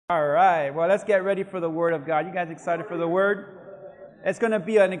All right, well, let's get ready for the Word of God. You guys excited for the Word? It's going to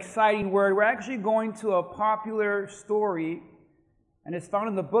be an exciting Word. We're actually going to a popular story, and it's found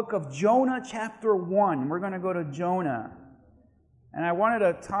in the book of Jonah, chapter 1. We're going to go to Jonah. And I wanted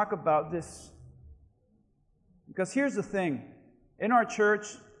to talk about this because here's the thing. In our church,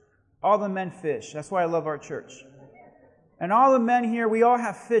 all the men fish. That's why I love our church. And all the men here, we all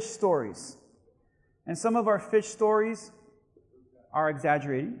have fish stories. And some of our fish stories are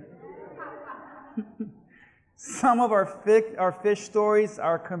exaggerated. Some of our fish stories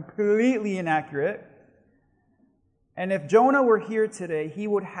are completely inaccurate. And if Jonah were here today, he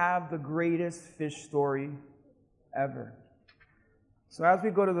would have the greatest fish story ever. So as we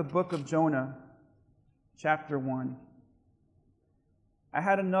go to the book of Jonah, chapter 1, I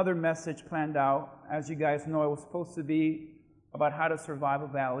had another message planned out. As you guys know, it was supposed to be about how to survive a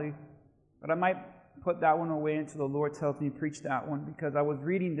valley. But I might put that one away until the Lord tells me to preach that one, because I was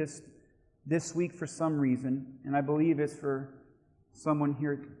reading this week for some reason, and I believe it's for someone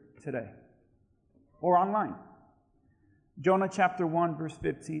here today or online. Jonah chapter 1, verse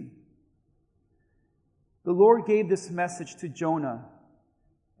 15. The Lord gave this message to Jonah,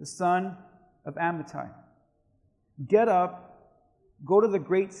 the son of Amittai. Get up, go to the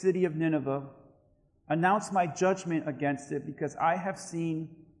great city of Nineveh, announce my judgment against it, because I have seen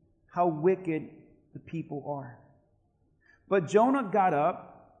how wicked the people are. But Jonah got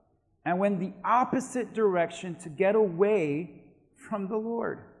up and went the opposite direction to get away from the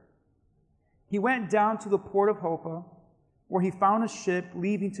Lord. He went down to the port of Joppa, where he found a ship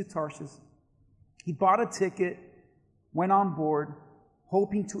leaving to Tarshish. He bought a ticket, went on board,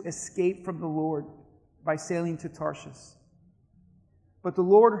 hoping to escape from the Lord by sailing to Tarshish. But the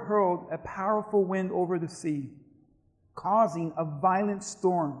Lord hurled a powerful wind over the sea, causing a violent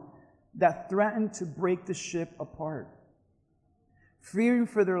storm that threatened to break the ship apart. Fearing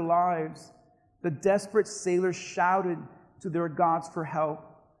for their lives, the desperate sailors shouted to their gods for help.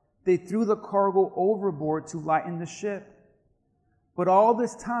 They threw the cargo overboard to lighten the ship. But all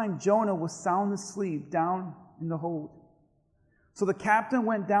this time, Jonah was sound asleep down in the hold. So the captain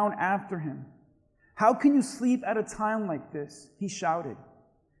went down after him. "How can you sleep at a time like this?" he shouted.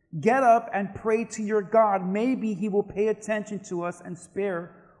 "Get up and pray to your God. Maybe he will pay attention to us and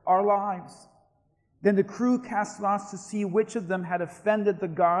spare our lives." Then the crew cast lots to see which of them had offended the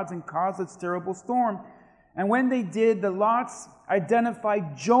gods and caused this terrible storm. And when they did, the lots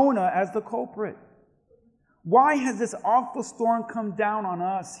identified Jonah as the culprit. "Why has this awful storm come down on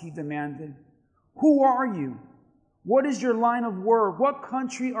us?" he demanded. "Who are you? What is your line of work? What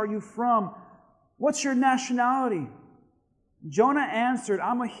country are you from? What's your nationality?" Jonah answered,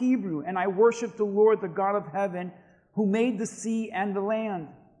 "I'm a Hebrew, and I worship the Lord, the God of heaven, who made the sea and the land."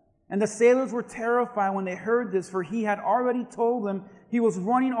 And the sailors were terrified when they heard this, for he had already told them he was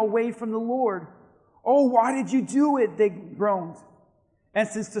running away from the Lord. "Oh, why did you do it?" they groaned. And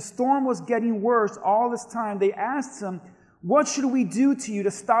since the storm was getting worse all this time, they asked him, "What should we do to you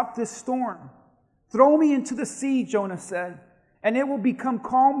to stop this storm?" "Throw me into the sea," Jonah said, "and it will become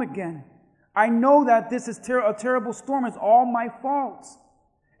calm again. I know that this is a terrible storm. It's all my fault."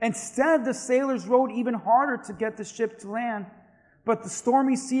 Instead, the sailors rowed even harder to get the ship to land, but the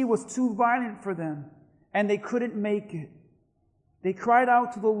stormy sea was too violent for them, and they couldn't make it. They cried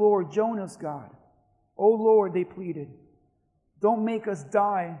out to the Lord, Jonah's God. "O Lord," they pleaded, "don't make us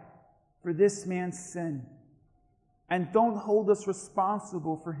die for this man's sin, and don't hold us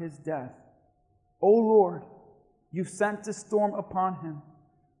responsible for his death. O Lord, you've sent this storm upon him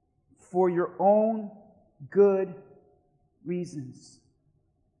for your own good reasons."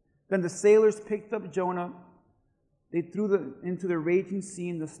 Then the sailors picked up Jonah. They threw into the raging sea,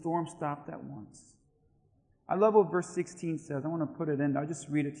 and the storm stopped at once. I love what verse 16 says. I want to put it in. I'll just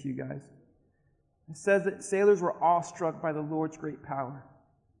read it to you guys. It says that sailors were awestruck by the Lord's great power,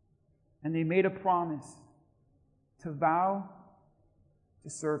 and they made a promise to vow to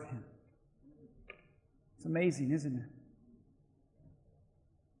serve him. It's amazing, isn't it?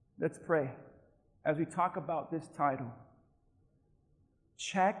 Let's pray as we talk about this title.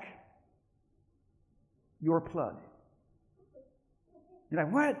 Check your plug. You're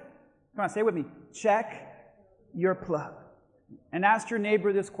like, what? Come on, say it with me. Check your plug. And ask your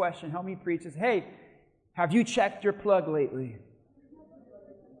neighbor this question. Help me preach this. Hey, have you checked your plug lately?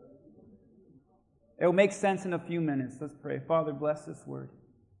 It will make sense in a few minutes. Let's pray. Father, bless this word.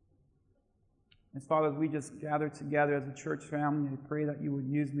 And Father, as we just gather together as a church family, I pray that you would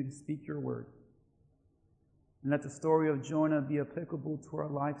use me to speak your word. And let the story of Jonah be applicable to our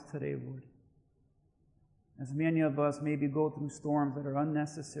lives today, Lord. As many of us maybe go through storms that are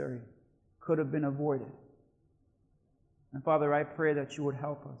unnecessary, could have been avoided. And Father, I pray that you would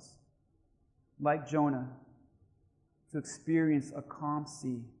help us, like Jonah, to experience a calm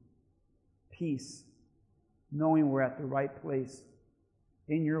sea, peace, knowing we're at the right place,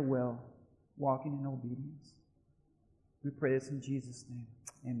 in your will, walking in obedience. We pray this in Jesus' name.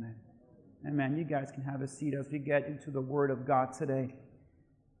 Amen. Amen. You guys can have a seat as we get into the Word of God today.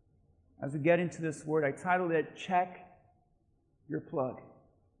 As we get into this Word, I titled it, Check Your Plug.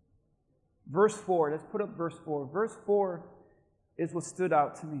 Verse 4. Let's put up verse 4. Verse 4 is what stood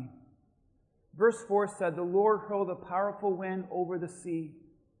out to me. Verse 4 said, the Lord hurled a powerful wind over the sea,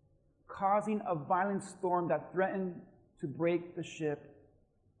 causing a violent storm that threatened to break the ship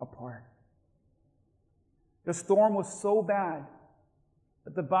apart. The storm was so bad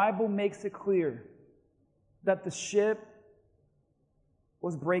that the Bible makes it clear that the ship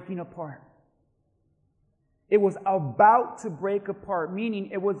was breaking apart. It was about to break apart, meaning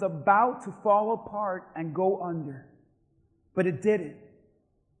it was about to fall apart and go under. But it didn't.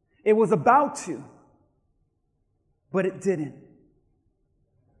 It was about to, but it didn't.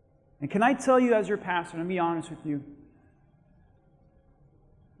 And can I tell you as your pastor, and I'll be honest with you,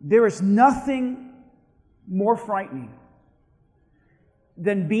 there is nothing more frightening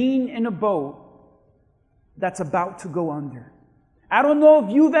than being in a boat that's about to go under. I don't know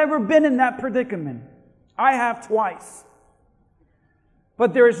if you've ever been in that predicament. I have twice.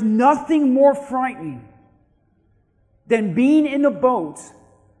 But there is nothing more frightening than being in a boat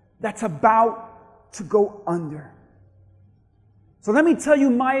that's about to go under. So let me tell you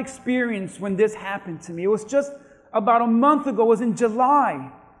my experience when this happened to me. It was just about a month ago. It was in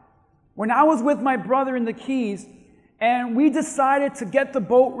July when I was with my brother in the Keys, and we decided to get the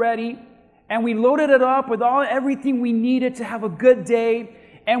boat ready, and we loaded it up with everything we needed to have a good day.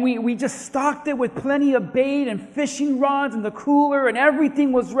 And we just stocked it with plenty of bait and fishing rods and the cooler, and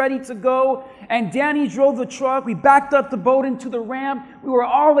everything was ready to go. And Danny drove the truck. We backed up the boat into the ramp. We were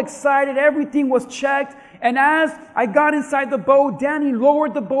all excited. Everything was checked. And as I got inside the boat, Danny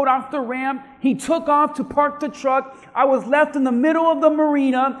lowered the boat off the ramp. He took off to park the truck. I was left in the middle of the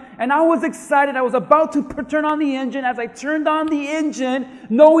marina, and I was excited. I was about to turn on the engine. As I turned on the engine,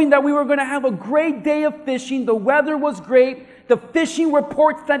 knowing that we were going to have a great day of fishing, the weather was great. The fishing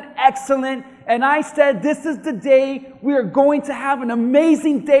report said excellent, and I said, this is the day we are going to have an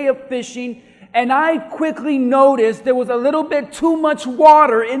amazing day of fishing. And I quickly noticed there was a little bit too much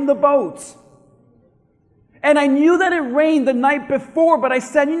water in the boat. And I knew that it rained the night before, but I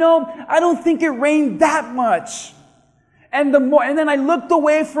said, I don't think it rained that much. And then I looked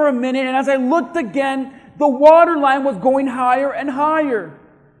away for a minute, and as I looked again, the water line was going higher and higher.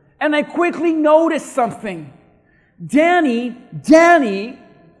 And I quickly noticed something. Danny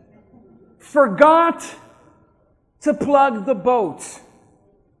forgot to plug the boat.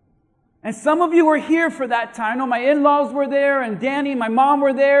 And some of you were here for that time. I know my in-laws were there, and Danny and my mom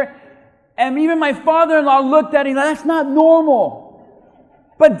were there. And even my father-in-law looked at him, that's not normal.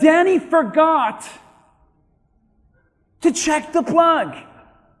 But Danny forgot to check the plug.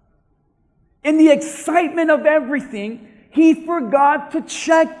 In the excitement of everything, he forgot to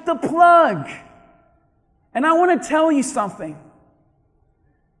check the plug. And I want to tell you something.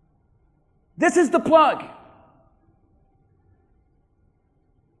 This is the plug.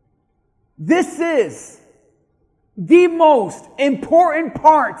 This is the most important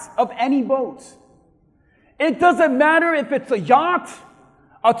part of any boat. It doesn't matter if it's a yacht,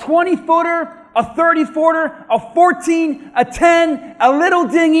 a 20-footer, a 30-footer, a 14, a 10, a little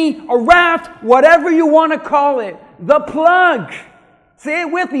dinghy, a raft, whatever you want to call it. The plug. Say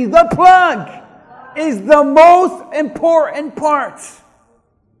it with me. The plug is the most important part.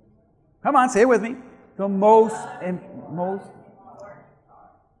 Come on, say it with me. The most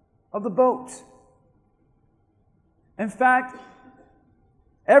of the boat. In fact,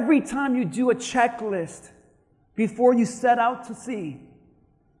 every time you do a checklist before you set out to sea,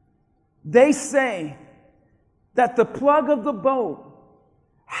 they say that the plug of the boat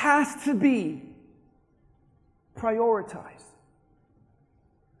has to be prioritized.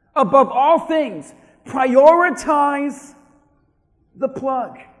 Above all things, prioritize the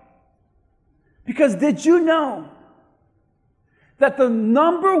plug. Because did you know that the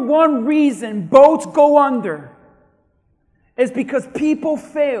number one reason boats go under is because people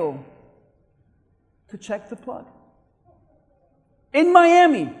fail to check the plug? In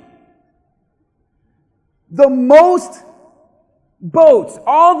Miami, the most boats,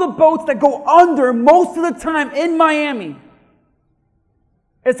 all the boats that go under most of the time in Miami,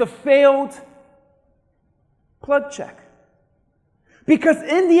 it's a failed plug check. Because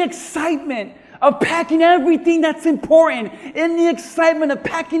in the excitement of packing everything that's important, in the excitement of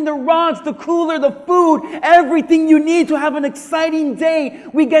packing the rods, the cooler, the food, everything you need to have an exciting day.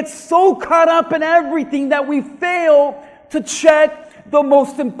 We get so caught up in everything that we fail to check the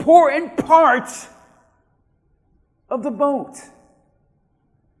most important parts of the boat.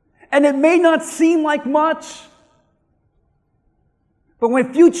 And it may not seem like much, but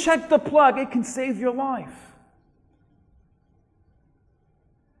if you check the plug, it can save your life.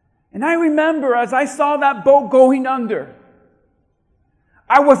 And I remember as I saw that boat going under,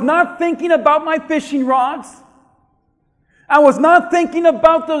 I was not thinking about my fishing rods. I was not thinking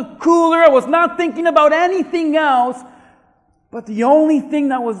about the cooler. I was not thinking about anything else. But the only thing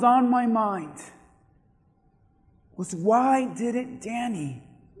that was on my mind was, why didn't Danny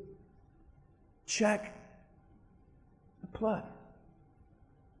check the plug?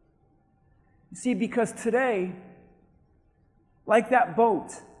 You see, because today, like that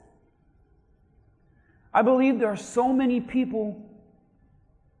boat, I believe there are so many people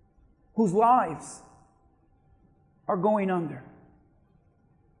whose lives are going under.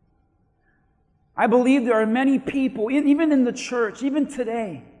 I believe there are many people, even in the church, even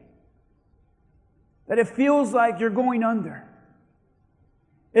today, that it feels like you're going under.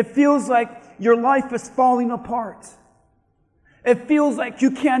 It feels like your life is falling apart. It feels like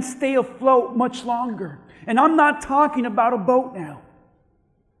you can't stay afloat much longer. And I'm not talking about a boat now.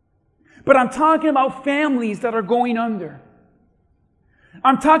 But I'm talking about families that are going under.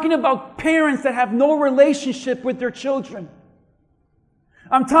 I'm talking about parents that have no relationship with their children.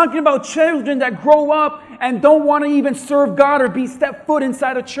 I'm talking about children that grow up and don't want to even serve God or step foot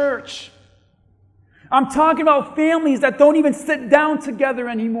inside a church. I'm talking about families that don't even sit down together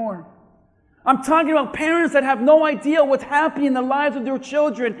anymore. I'm talking about parents that have no idea what's happening in the lives of their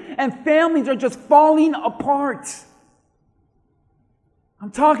children, and families are just falling apart.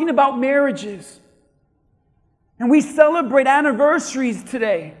 I'm talking about marriages. And we celebrate anniversaries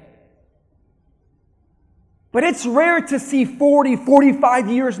today. But it's rare to see 40, 45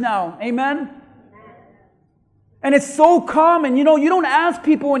 years now. Amen? And it's so common. You don't ask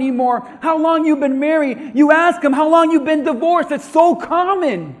people anymore how long you've been married. You ask them how long you've been divorced. It's so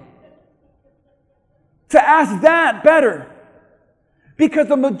common to ask that better. Because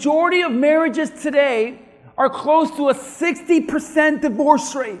the majority of marriages today are close to a 60%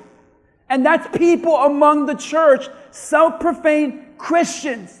 divorce rate. And that's people among the church, self-proclaimed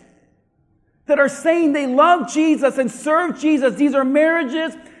Christians, that are saying they love Jesus and serve Jesus. These are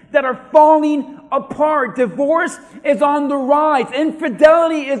marriages that are falling apart. Divorce is on the rise.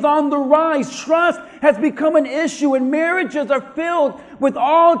 Infidelity is on the rise. Trust has become an issue, and marriages are filled with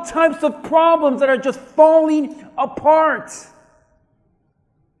all types of problems that are just falling apart.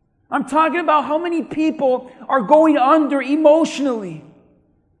 I'm talking about how many people are going under emotionally.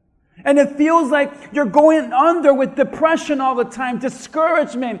 And it feels like you're going under with depression all the time,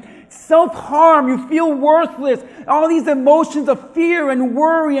 discouragement, self-harm. You feel worthless. All these emotions of fear and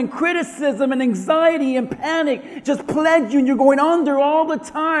worry and criticism and anxiety and panic just plague you, and you're going under all the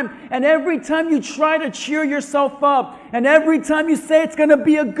time. And every time you try to cheer yourself up, and every time you say it's going to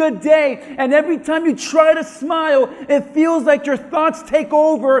be a good day, and every time you try to smile, it feels like your thoughts take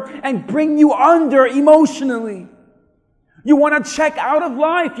over and bring you under emotionally. You want to check out of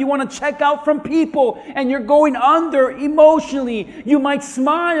life. You want to check out from people, and you're going under emotionally. You might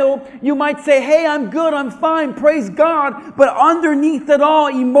smile. You might say, hey, I'm good. I'm fine. Praise God. But underneath it all,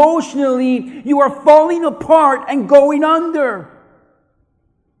 emotionally, you are falling apart and going under.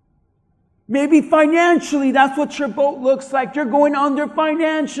 Maybe financially, that's what your boat looks like. You're going under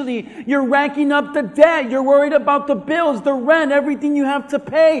financially. You're racking up the debt. You're worried about the bills, the rent, everything you have to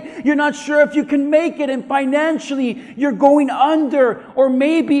pay. You're not sure if you can make it. And financially, you're going under. Or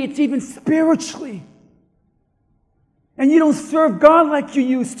maybe it's even spiritually. And you don't serve God like you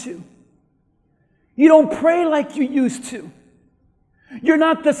used to. You don't pray like you used to. You're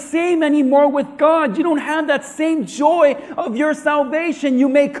not the same anymore with God. You don't have that same joy of your salvation. You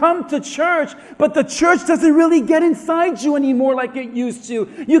may come to church, but the church doesn't really get inside you anymore like it used to.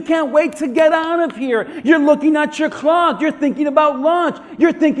 You can't wait to get out of here. You're looking at your clock. You're thinking about lunch.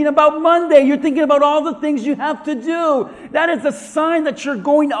 You're thinking about Monday. You're thinking about all the things you have to do. That is a sign that you're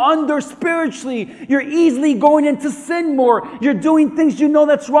going under spiritually. You're easily going into sin more. You're doing things you know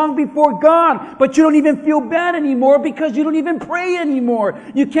that's wrong before God, but you don't even feel bad anymore because you don't even pray anymore.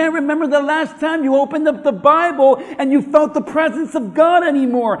 You can't remember the last time you opened up the Bible and you felt the presence of God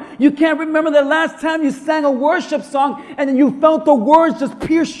anymore. You can't remember the last time you sang a worship song and then you felt the words just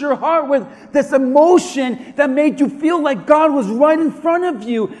pierce your heart with this emotion that made you feel like God was right in front of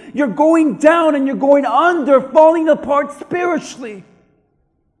you. You're going down and you're going under, falling apart spiritually.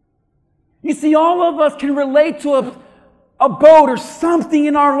 You see, all of us can relate to a boat or something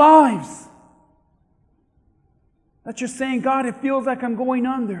in our lives that you're saying, God, it feels like I'm going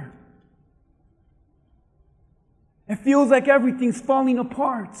under. It feels like everything's falling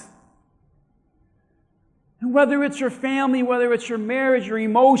apart. And whether it's your family, whether it's your marriage, your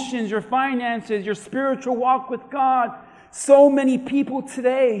emotions, your finances, your spiritual walk with God, so many people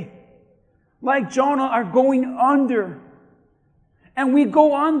today, like Jonah, are going under. And we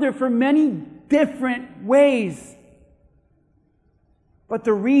go under for many different ways. But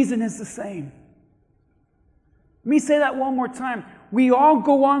the reason is the same. Let me say that one more time. We all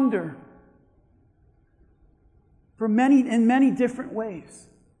go under in many different ways.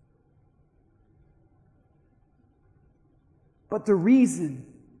 But the reason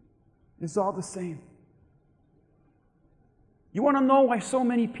is all the same. You want to know why so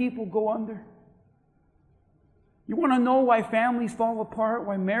many people go under? You want to know why families fall apart,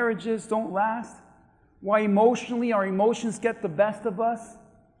 why marriages don't last, why emotionally our emotions get the best of us?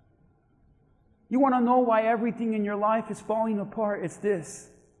 You want to know why everything in your life is falling apart? It's this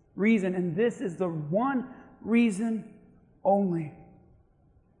reason, and this is the one reason only.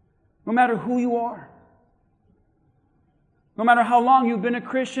 No matter who you are, no matter how long you've been a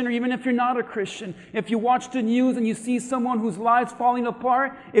Christian, or even if you're not a Christian, if you watch the news and you see someone whose lives falling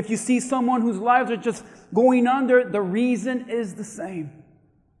apart, if you see someone whose lives are just going under, the reason is the same.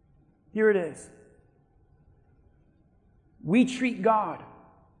 Here it is. We treat God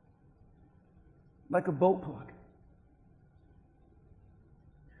like a boat plug.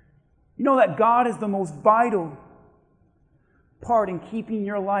 You know that God is the most vital part in keeping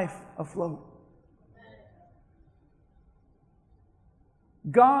your life afloat.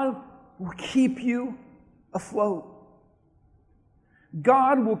 God will keep you afloat.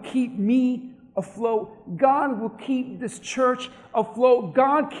 God will keep me afloat. God will keep this church afloat.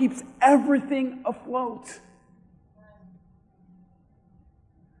 God keeps everything afloat.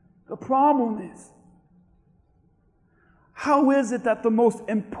 The problem is, how is it that the most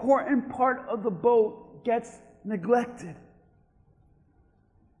important part of the boat gets neglected?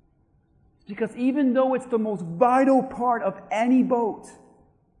 Because even though it's the most vital part of any boat,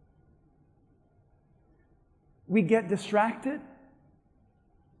 we get distracted.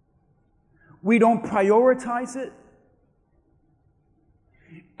 We don't prioritize it.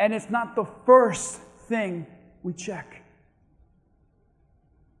 And it's not the first thing we check.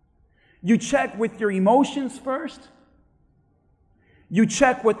 You check with your emotions first. You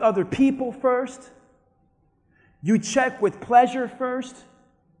check with other people first. You check with pleasure first.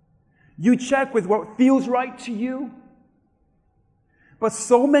 You check with what feels right to you. But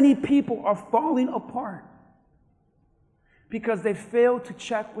so many people are falling apart because they fail to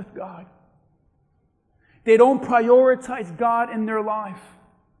check with God. They don't prioritize God in their life.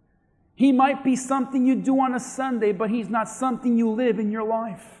 He might be something you do on a Sunday, but He's not something you live in your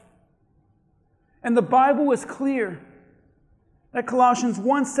life. And the Bible is clear that Colossians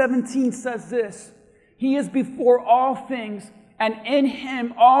 1:17 says this: He is before all things, and in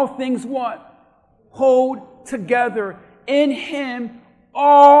Him all things what? Hold together. In Him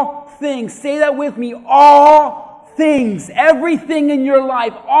all things. Say that with me. All things. Everything in your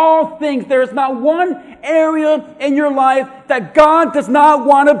life. All things. There is not one area in your life that God does not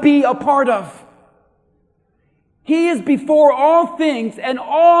want to be a part of. He is before all things, and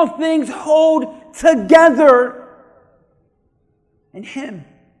all things hold together in Him.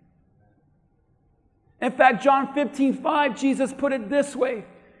 In fact, John 15:5, Jesus put it this way.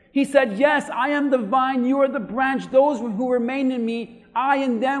 He said, yes, I am the vine, you are the branch. Those who remain in me, I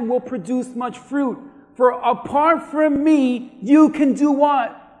in them will produce much fruit. For apart from me, you can do what?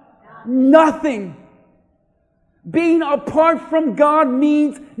 Nothing. Being apart from God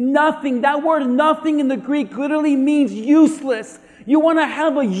means nothing. That word nothing in the Greek literally means useless. You want to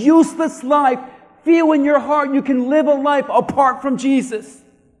have a useless life, feel in your heart you can live a life apart from Jesus.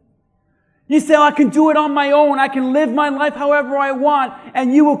 You say, I can do it on my own. I can live my life however I want.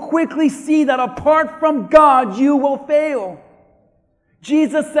 And you will quickly see that apart from God, you will fail.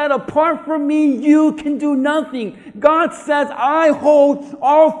 Jesus said, apart from me, you can do nothing. God says, I hold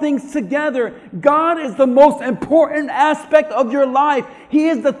all things together. God is the most important aspect of your life. He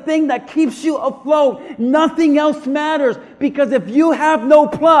is the thing that keeps you afloat. Nothing else matters, because if you have no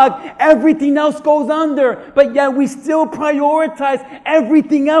plug, everything else goes under. But yet we still prioritize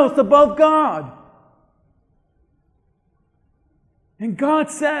everything else above God. And God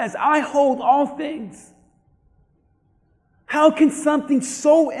says, I hold all things. How can something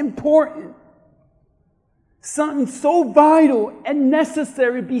so important, something so vital and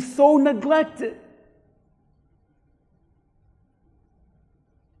necessary be so neglected?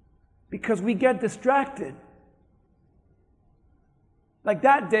 Because we get distracted. Like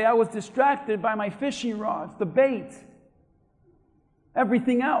that day, I was distracted by my fishing rods, the bait,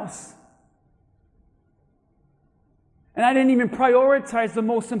 everything else. And I didn't even prioritize the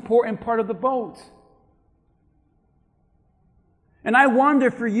most important part of the boat. And I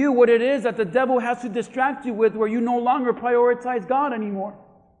wonder for you what it is that the devil has to distract you with, where you no longer prioritize God anymore.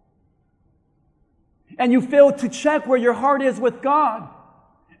 And you fail to check where your heart is with God.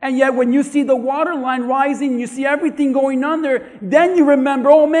 And yet when you see the water line rising, you see everything going under, then you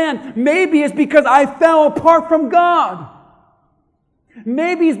remember, oh man, maybe it's because I fell apart from God.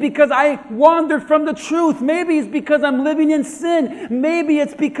 Maybe it's because I wandered from the truth. Maybe it's because I'm living in sin. Maybe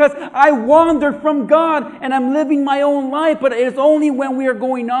it's because I wandered from God and I'm living my own life. But it's only when we are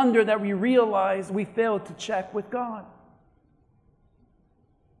going under that we realize we failed to check with God.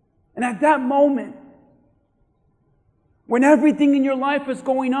 And at that moment, when everything in your life is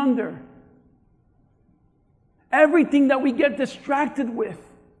going under, everything that we get distracted with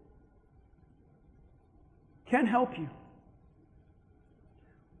can't help you.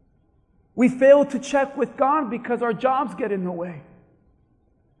 We fail to check with God because our jobs get in the way.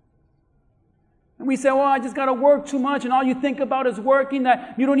 And we say, well, I just got to work too much, and all you think about is working,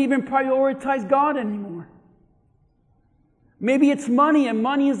 that you don't even prioritize God anymore. Maybe it's money, and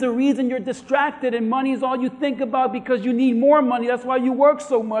money is the reason you're distracted, and money is all you think about because you need more money. That's why you work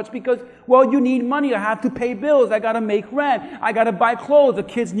so much, because, well, you need money. I have to pay bills. I got to make rent. I got to buy clothes. The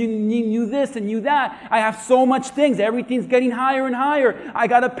kids need this and you that. I have so much things. Everything's getting higher and higher. I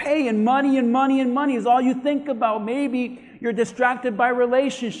got to pay, and money and money and money is all you think about. Maybe you're distracted by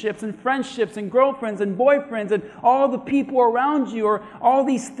relationships and friendships and girlfriends and boyfriends and all the people around you, or all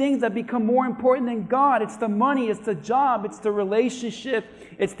these things that become more important than God. It's the money, it's the job, it's the relationship,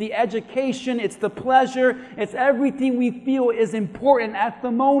 it's the education, it's the pleasure, it's everything we feel is important at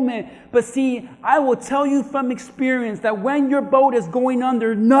the moment. But see, I will tell you from experience that when your boat is going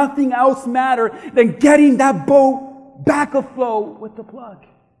under, nothing else matters than getting that boat back afloat with the plug.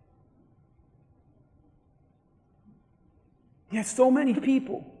 Yet so many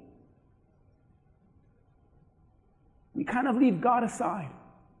people, we kind of leave God aside.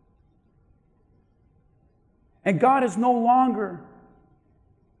 And God is no longer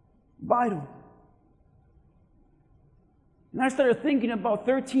vital. And I started thinking about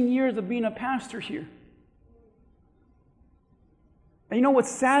 13 years of being a pastor here. And you know what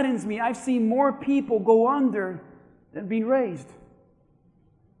saddens me? I've seen more people go under than being raised.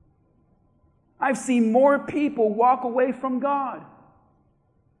 I've seen more people walk away from God.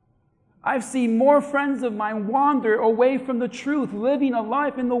 I've seen more friends of mine wander away from the truth, living a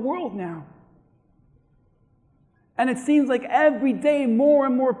life in the world now. And it seems like every day more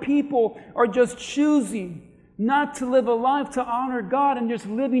and more people are just choosing not to live a life to honor God, and just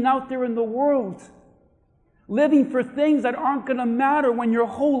living out there in the world. Living for things that aren't going to matter when your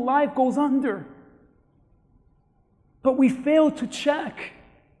whole life goes under. But we fail to check.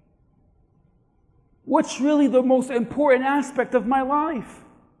 What's really the most important aspect of my life?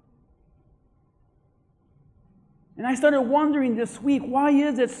 And I started wondering this week, why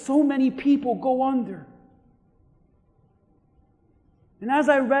is it so many people go under? And as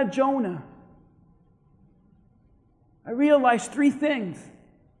I read Jonah, I realized three things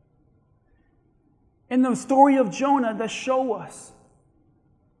in the story of Jonah that show us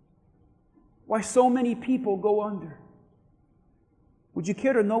why so many people go under. Would you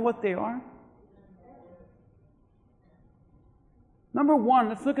care to know what they are? Number one,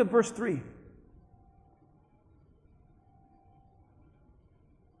 let's look at verse 3.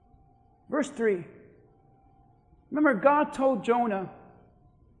 Verse 3. Remember, God told Jonah,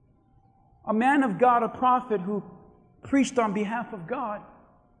 a man of God, a prophet who preached on behalf of God,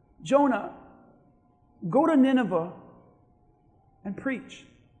 Jonah, go to Nineveh and preach.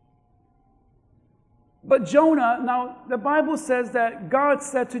 But Jonah, now the Bible says that God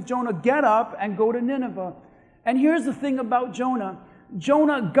said to Jonah, get up and go to Nineveh. And here's the thing about Jonah.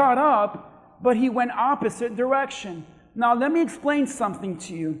 Jonah got up, but he went opposite direction. Now let me explain something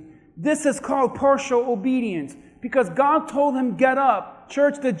to you. This is called partial obedience, because God told him, get up.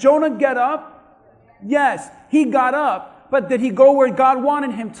 Church, did Jonah get up? Yes, he got up. But did he go where God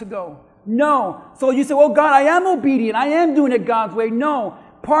wanted him to go? No. So you say, well, God, I am obedient. I am doing it God's way. No.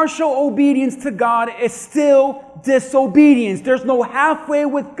 Partial obedience to God is still disobedience. There's no halfway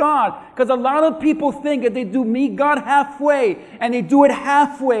with God. Because a lot of people think that they do meet God halfway, and they do it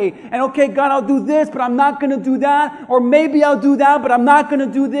halfway. And okay, God, I'll do this, but I'm not going to do that. Or maybe I'll do that, but I'm not going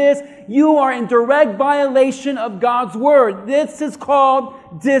to do this. You are in direct violation of God's word. This is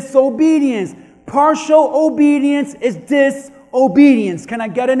called disobedience. Partial obedience is disobedience. disobedience. Can I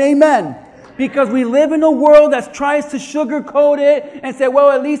get an amen? Because we live in a world that tries to sugarcoat it and say, well,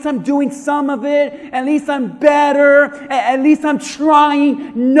 at least I'm doing some of it. At least I'm better. At least I'm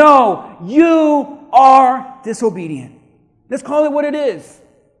trying. No, you are disobedient. Let's call it what it is.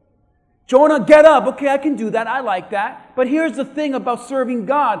 Jonah, get up. Okay, I can do that. I like that. But here's the thing about serving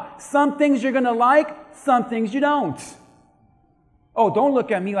God. Some things you're going to like, some things you don't. Oh, don't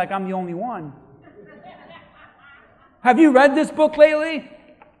look at me like I'm the only one. Have you read this book lately?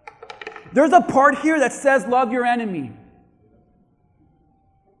 There's a part here that says love your enemy.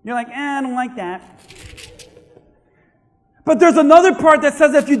 You're like, I don't like that. But there's another part that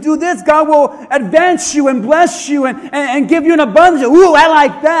says if you do this, God will advance you and bless you and give you an abundance. Ooh, I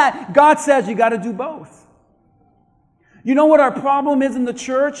like that. God says you got to do both. You know what our problem is in the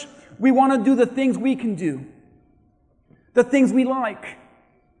church? We want to do the things we can do. The things we like.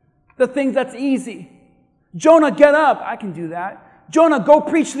 The things that's easy. Jonah, get up. I can do that. Jonah, go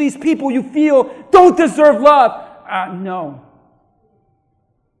preach to these people you feel don't deserve love. No.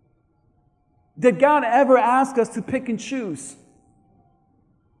 Did God ever ask us to pick and choose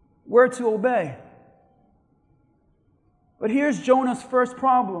where to obey? But here's Jonah's first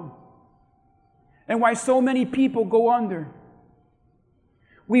problem and why so many people go under.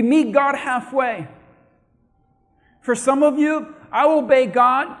 We meet God halfway. For some of you, I obey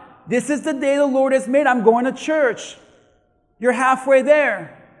God. This is the day the Lord has made. I'm going to church. You're halfway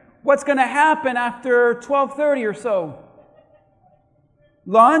there. What's going to happen after 12:30 or so?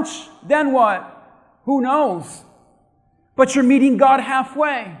 Lunch? Then what? Who knows? But you're meeting God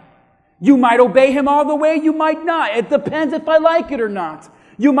halfway. You might obey Him all the way. You might not. It depends if I like it or not.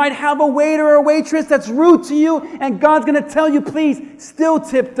 You might have a waiter or a waitress that's rude to you, and God's going to tell you, please, still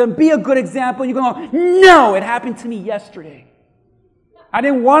tip them. Be a good example. You're going to go, no, it happened to me yesterday. I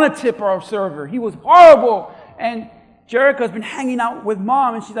didn't want to tip our server. He was horrible. And Jerica's been hanging out with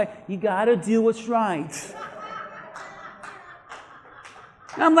Mom, and she's like, you got to do what's right.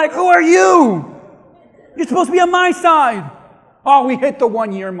 And I'm like, who are you? You're supposed to be on my side. Oh, we hit the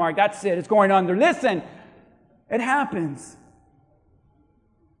 1 year mark. That's it. It's going under. Listen, it happens.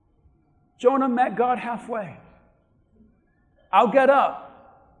 Jonah met God halfway. I'll get up,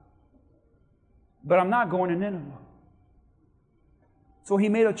 but I'm not going to Nineveh. So he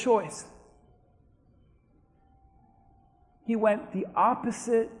made a choice. He went the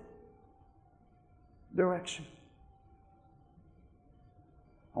opposite direction.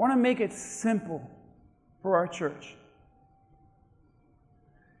 I want to make it simple for our church.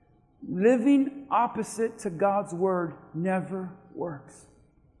 Living opposite to God's word never works.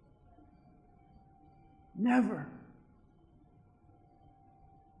 Never.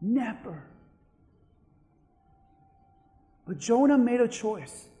 Never. But Jonah made a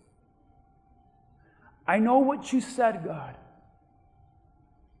choice. I know what you said, God,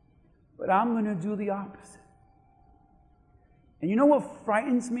 but I'm going to do the opposite. And you know what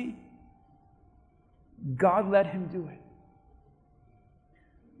frightens me? God let him do it.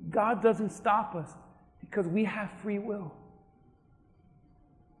 God doesn't stop us because we have free will.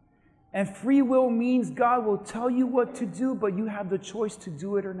 And free will means God will tell you what to do, but you have the choice to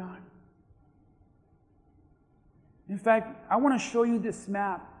do it or not. In fact, I want to show you this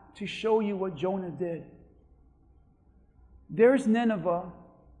map to show you what Jonah did. There's Nineveh.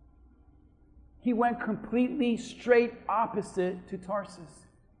 He went completely straight opposite to Tarsus.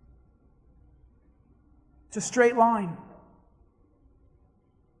 It's a straight line.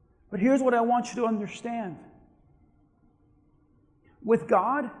 But here's what I want you to understand. With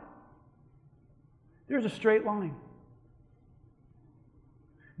God, there's a straight line.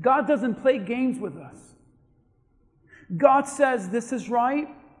 God doesn't play games with us. God says this is right,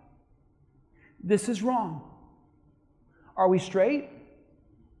 this is wrong. Are we straight?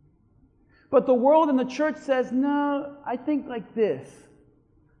 But the world and the church says, no, I think like this.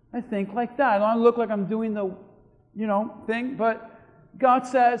 I think like that. I don't look like I'm doing the, thing, but God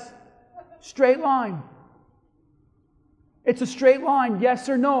says, straight line. It's a straight line, yes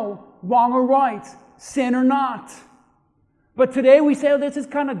or no, wrong or right, sin or not. But today we say, this is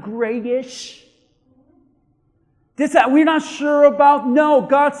kind of grayish. This we're not sure about. No,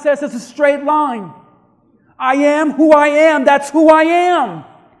 God says it's a straight line. I am who I am. That's who I am.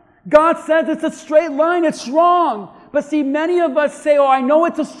 God says it's a straight line. It's wrong. But see, many of us say, I know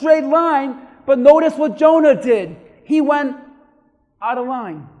it's a straight line, but notice what Jonah did. He went out of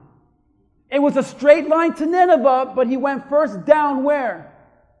line. It was a straight line to Nineveh, but he went first down where?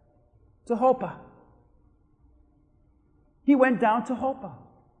 To Joppa. He went down to Joppa.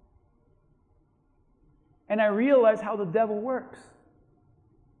 And I realized how the devil works.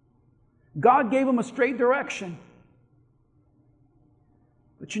 God gave him a straight direction.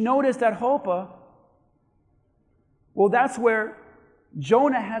 But you notice that Joppa, well, that's where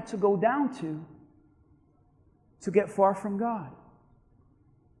Jonah had to go down to get far from God.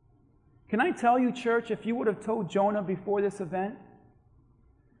 Can I tell you, church, if you would have told Jonah before this event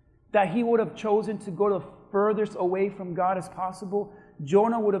that he would have chosen to go the furthest away from God as possible,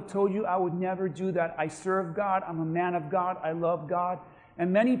 Jonah would have told you, I would never do that. I serve God. I'm a man of God. I love God.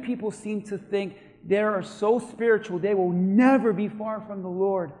 And many people seem to think they are so spiritual, they will never be far from the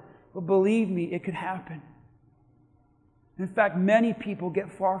Lord. But believe me, it could happen. In fact, many people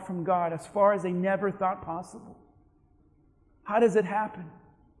get far from God as far as they never thought possible. How does it happen?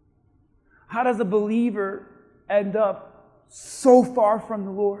 How does a believer end up so far from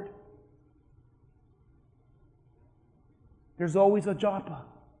the Lord? There's always a Joppa.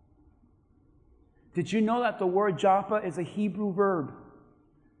 Did you know that the word Joppa is a Hebrew verb?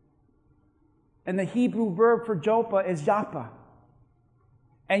 And the Hebrew verb for Joppa is Joppa.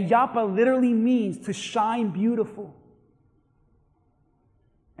 And Joppa literally means to shine beautiful.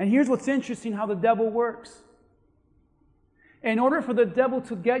 And here's what's interesting, how the devil works. In order for the devil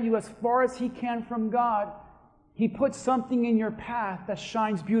to get you as far as he can from God, he puts something in your path that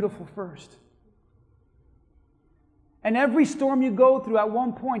shines beautiful first. And every storm you go through at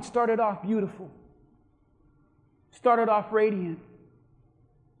one point started off beautiful. Started off radiant.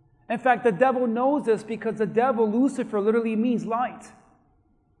 In fact, the devil knows this because the devil, Lucifer, literally means light.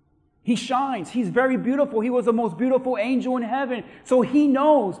 He shines. He's very beautiful. He was the most beautiful angel in heaven. So he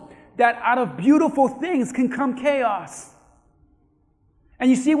knows that out of beautiful things can come chaos. And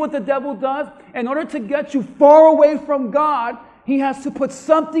you see what the devil does? In order to get you far away from God, he has to put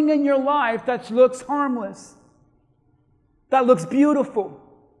something in your life that looks harmless, that looks beautiful,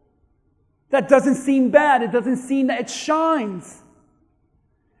 that doesn't seem bad. It doesn't seem that it shines.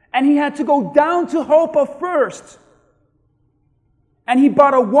 And he had to go down to Joppa first. And he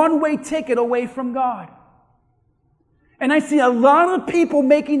bought a one-way ticket away from God. And I see a lot of people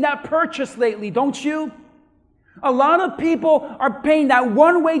making that purchase lately, don't you? A lot of people are paying that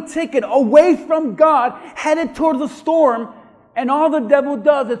one-way ticket away from God, headed towards the storm, and all the devil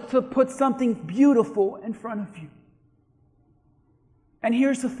does is to put something beautiful in front of you. And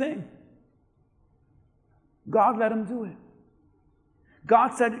here's the thing. God let him do it.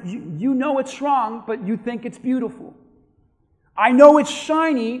 God said, you know it's wrong, but you think it's beautiful. I know it's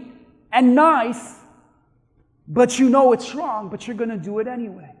shiny and nice, but you know it's wrong, but you're going to do it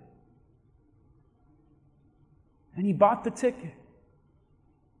anyway. And he bought the ticket.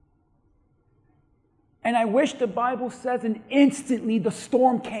 And I wish the Bible says, and instantly the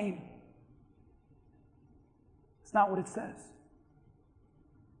storm came. It's not what it says.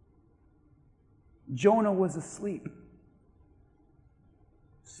 Jonah was asleep.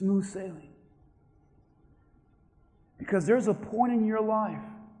 Smooth sailing. Because there's a point in your life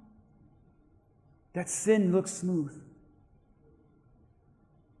that sin looks smooth.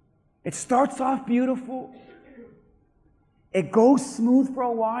 It starts off beautiful. It goes smooth for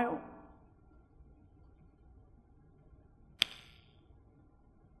a while.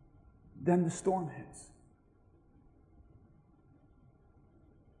 Then the storm hits.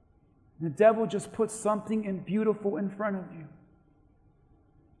 And the devil just puts something beautiful in front of you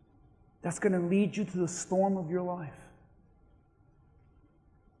that's going to lead you to the storm of your life.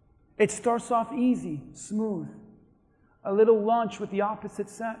 It starts off easy, smooth. A little lunch with the opposite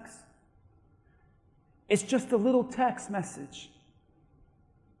sex. It's just a little text message.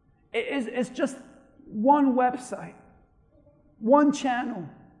 It's just one website, one channel,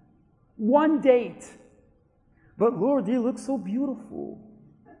 one date. But Lord, they look so beautiful.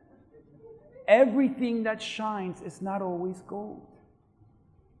 Everything that shines is not always gold.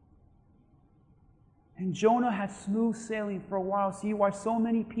 And Jonah had smooth sailing for a while. See why so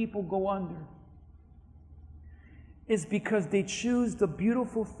many people go under? Is because they choose the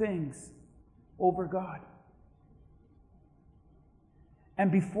beautiful things over God.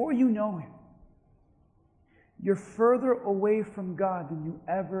 And before you know it, you're further away from God than you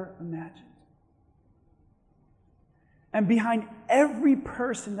ever imagined. And behind every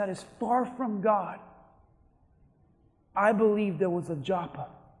person that is far from God, I believe there was a Joppa.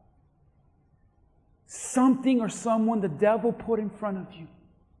 Something or someone the devil put in front of you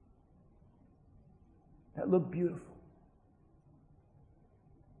that looked beautiful.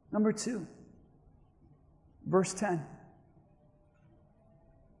 Number 2, verse 10.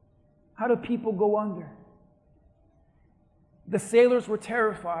 How do people go under? The sailors were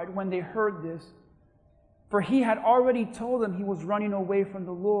terrified when they heard this, for he had already told them he was running away from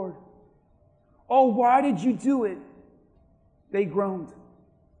the Lord. Oh, why did you do it? They groaned.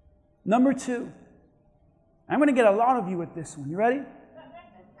 Number 2. I'm going to get a lot of you with this one. You ready?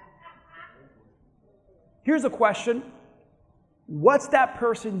 Here's a question. What's that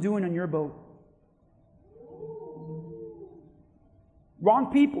person doing on your boat?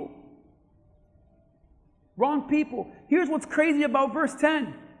 Wrong people. Wrong people. Here's what's crazy about verse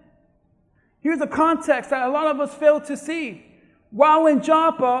 10. Here's a context that a lot of us fail to see. While in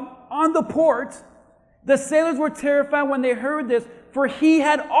Joppa, on the port, the sailors were terrified when they heard this, for he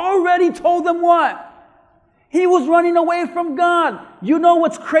had already told them what? He was running away from God. You know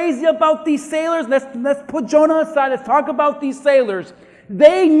what's crazy about these sailors? Let's put Jonah aside. Let's talk about these sailors.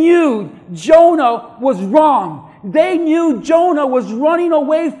 They knew Jonah was wrong. They knew Jonah was running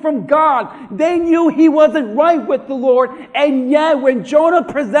away from God. They knew he wasn't right with the Lord. And yet when Jonah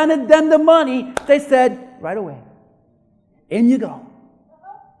presented them the money, they said, right away, in you go.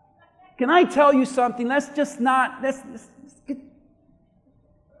 Can I tell you something? Let's get...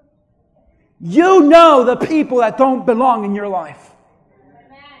 You know the people that don't belong in your life.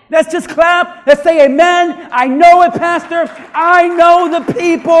 Let's just clap. Let's say amen. I know it, Pastor. I know the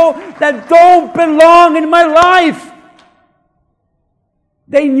people that don't belong in my life.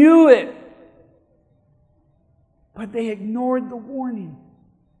 They knew it. But they ignored the warning.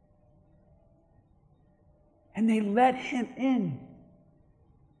 And they let him in.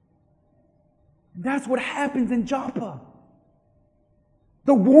 That's what happens in Joppa.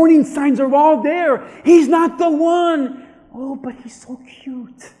 The warning signs are all there. He's not the one. Oh, but he's so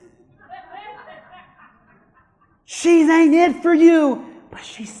cute. She ain't it for you, but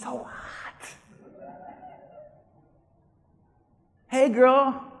she's so hot. Hey,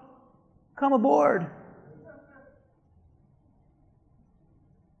 girl, come aboard.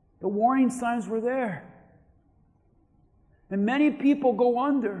 The warning signs were there. And many people go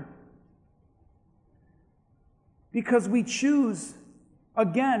under because we choose,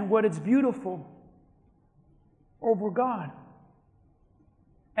 again, what is beautiful over God.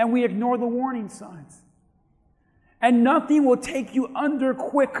 And we ignore the warning signs. And nothing will take you under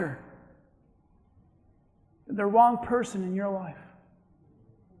quicker than the wrong person in your life.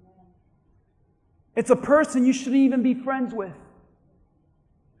 It's a person you shouldn't even be friends with.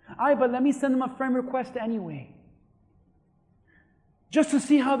 But let me send them a friend request anyway. Just to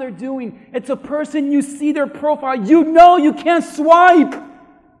see how they're doing. It's a person, you see their profile. You know you can't swipe.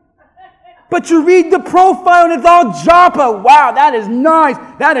 But you read the profile and it's all Joppa. Wow, that is nice.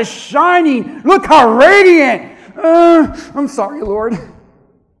 That is shining. Look how radiant. I'm sorry, Lord.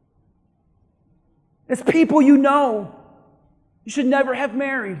 It's people you know you should never have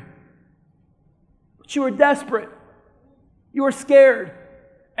married. But you were desperate. You were scared.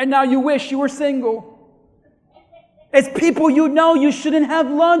 And now you wish you were single. It's people you know you shouldn't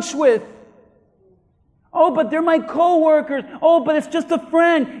have lunch with. Oh, but they're my co-workers. Oh, but it's just a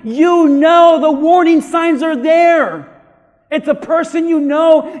friend. You know the warning signs are there. It's a person you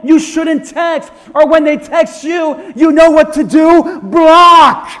know you shouldn't text. Or when they text you, you know what to do.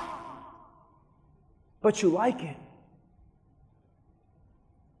 Block. But you like it.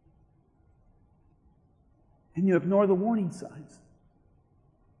 And you ignore the warning signs.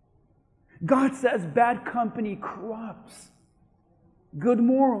 God says bad company corrupts good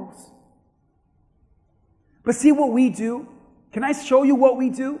morals. But see what we do? Can I show you what we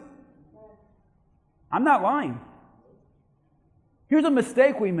do? I'm not lying. Here's a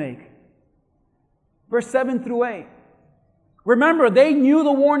mistake we make. Verse 7 through 8. Remember, they knew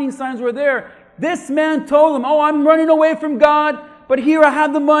the warning signs were there. This man told them, oh, I'm running away from God, but here I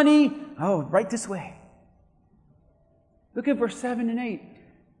have the money. Oh, right this way. Look at verse 7 and 8.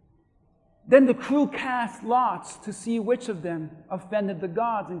 Then the crew cast lots to see which of them offended the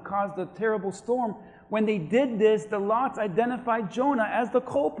gods and caused a terrible storm. When they did this, the lots identified Jonah as the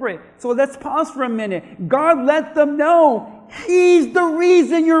culprit. So let's pause for a minute. God let them know he's the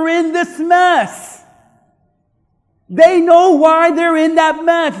reason you're in this mess. They know why they're in that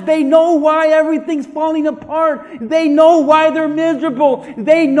mess. They know why everything's falling apart. They know why they're miserable.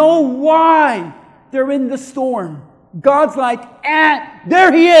 They know why they're in the storm. God's like,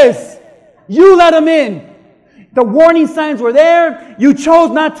 there he is. You let him in. The warning signs were there. You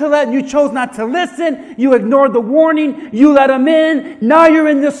chose not to listen. You ignored the warning. You let him in. Now you're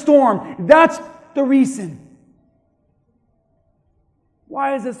in the storm. That's the reason.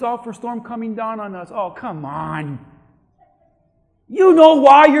 Why is this awful storm coming down on us? Oh, come on. You know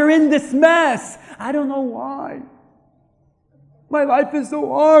why you're in this mess. I don't know why. My life is so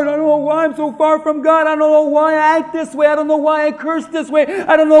hard. I don't know why I'm so far from God. I don't know why I act this way. I don't know why I curse this way.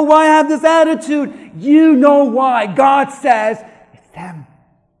 I don't know why I have this attitude. You know why. God says, it's them.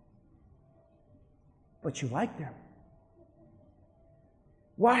 But you like them.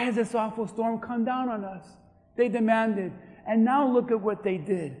 Why has this awful storm come down on us? They demanded. And now look at what they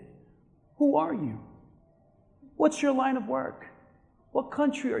did. Who are you? What's your line of work? What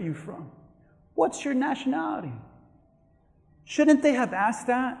country are you from? What's your nationality? Shouldn't they have asked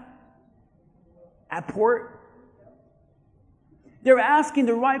that at port? They're asking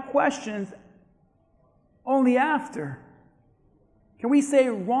the right questions only after. Can we say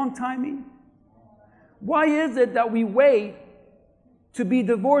wrong timing? Why is it that we wait to be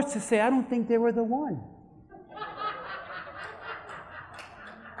divorced to say, I don't think they were the one?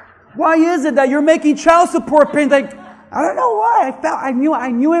 Why is it that you're making child support payments? Like, I don't know why.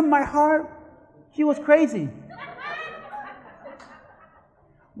 I knew in my heart she was crazy.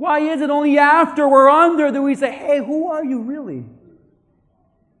 Why is it only after we're under that we say, hey, who are you really?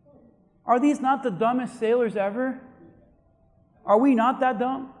 Are these not the dumbest sailors ever? Are we not that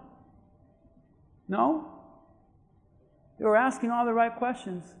dumb? No? They were asking all the right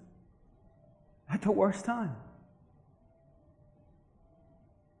questions at the worst time.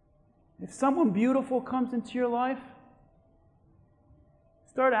 If someone beautiful comes into your life,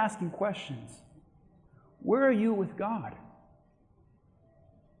 start asking questions. Where are you with God?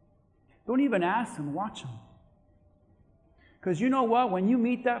 Don't even ask them, watch them. Because you know what? When you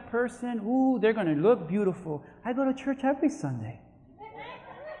meet that person, ooh, they're going to look beautiful. I go to church every Sunday.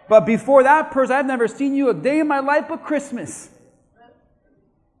 But before that person, I've never seen you a day in my life but Christmas.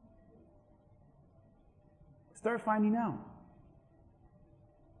 Start finding out.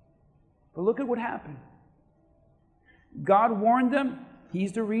 But look at what happened. God warned them.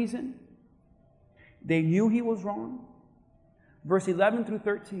 He's the reason. They knew he was wrong. Verse 11 through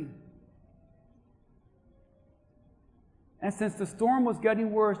 13. And since the storm was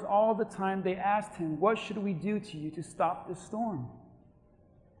getting worse all the time, they asked him, what should we do to you to stop this storm?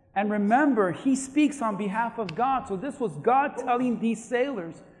 And remember, he speaks on behalf of God. So this was God telling these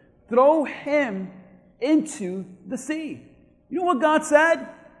sailors, throw him into the sea. You know what God said?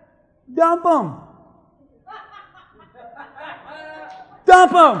 Dump him.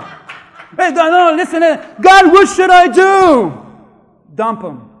 Dump him. Hey, no, listen. God, what should I do? Dump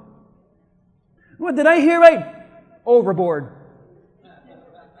him. What did I hear right? Overboard.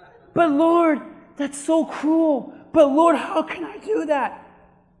 But Lord, that's so cruel. But Lord, how can I do that?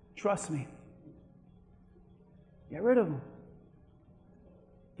 Trust me. Get rid of them.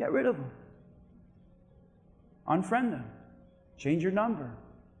 Get rid of them. Unfriend them. Change your number.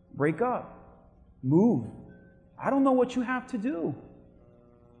 Break up. Move. I don't know what you have to do.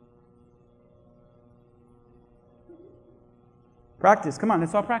 Practice. Come on,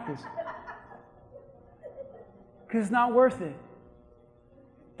 let's all practice. Because it's not worth it.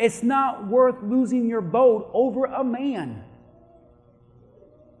 It's not worth losing your boat over a man.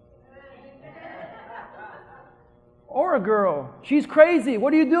 Or a girl. She's crazy.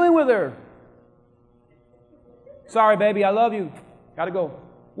 What are you doing with her? Sorry, baby, I love you. Gotta go.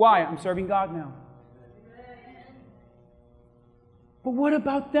 Why? I'm serving God now. But what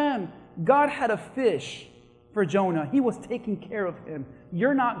about them? God had a fish for Jonah. He was taking care of him.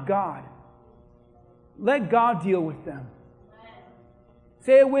 You're not God. Let God deal with them.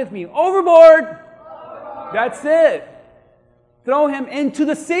 Say it with me. Overboard! Overboard. That's it. Throw him into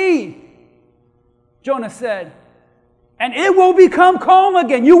the sea. Jonah said, and it will become calm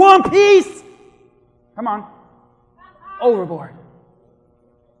again. You want peace? Come on. Overboard.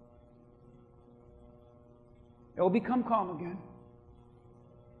 It will become calm again.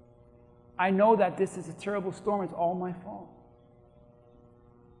 I know that this is a terrible storm. It's all my fault.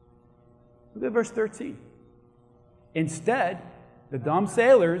 Look at verse 13. Instead, the dumb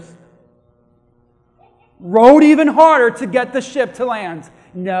sailors rowed even harder to get the ship to land.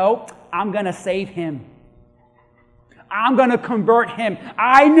 No, I'm going to save him. I'm going to convert him.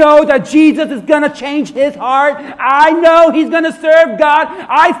 I know that Jesus is going to change his heart. I know he's going to serve God.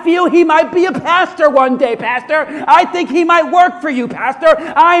 I feel he might be a pastor one day, Pastor. I think he might work for you, Pastor.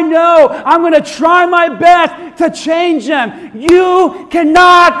 I know. I'm going to try my best to change him. You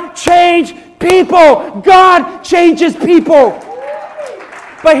cannot change people. God changes people.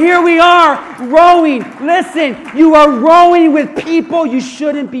 But here we are rowing. Listen, you are rowing with people you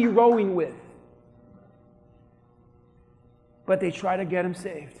shouldn't be rowing with. But they try to get him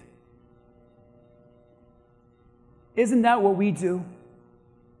saved. Isn't that what we do?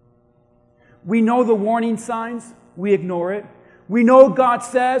 We know the warning signs, we ignore it. We know God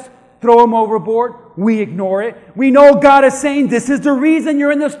says, throw him overboard, we ignore it. We know God is saying, this is the reason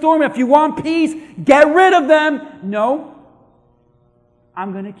you're in the storm. If you want peace, get rid of them. No,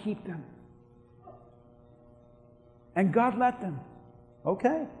 I'm going to keep them. And God let them.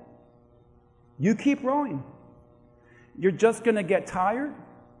 Okay. You keep rowing. You're just going to get tired.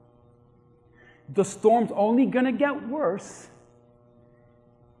 The storm's only going to get worse.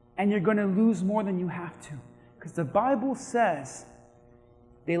 And you're going to lose more than you have to. Because the Bible says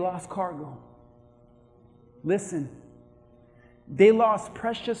they lost cargo. Listen, they lost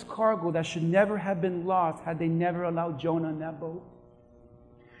precious cargo that should never have been lost had they never allowed Jonah in that boat.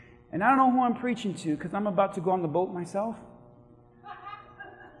 And I don't know who I'm preaching to, because I'm about to go on the boat myself.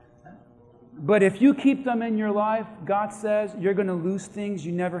 But if you keep them in your life, God says you're going to lose things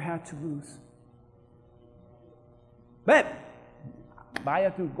you never had to lose. But, vaya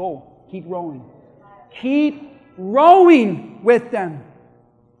to go. Keep rowing. Keep rowing with them.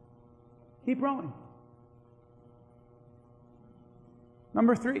 Keep rowing.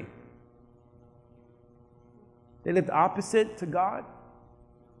 Number 3. They lived opposite to God.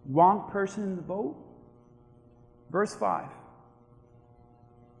 Wrong person in the boat. Verse 5.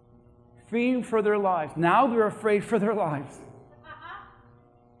 Fearing for their lives. Now they're afraid for their lives.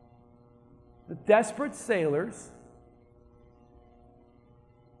 The desperate sailors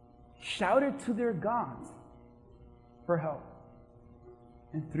shouted to their gods for help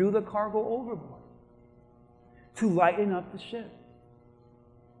and threw the cargo overboard to lighten up the ship.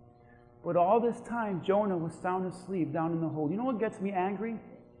 But all this time, Jonah was sound asleep down in the hold. You know what gets me angry?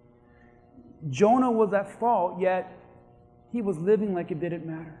 Jonah was at fault, yet he was living like it didn't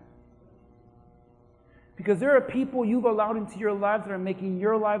matter. Because there are people you've allowed into your lives that are making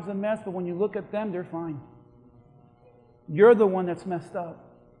your lives a mess, but when you look at them, they're fine. You're the one that's messed up.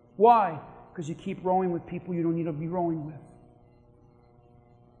 Why? Because you keep rowing with people you don't need to be rowing with.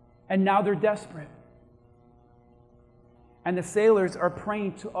 And now they're desperate. And the sailors are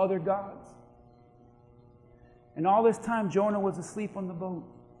praying to other gods. And all this time, Jonah was asleep on the boat.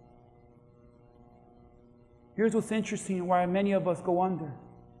 Here's what's interesting and why many of us go under.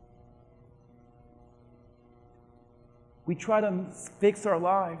 We try to fix our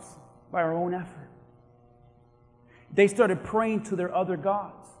lives by our own effort. They started praying to their other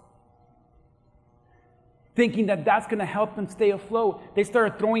gods, thinking that that's going to help them stay afloat. They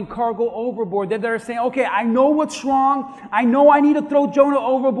started throwing cargo overboard. They're saying, okay, I know what's wrong. I know I need to throw Jonah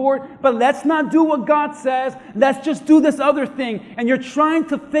overboard, but let's not do what God says. Let's just do this other thing. And you're trying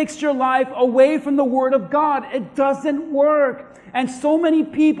to fix your life away from the Word of God. It doesn't work. And so many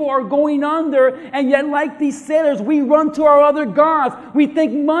people are going under, and yet like these sailors, we run to our other gods. We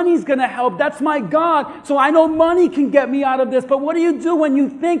think money's going to help. That's my God. So I know money can get me out of this. But what do you do when you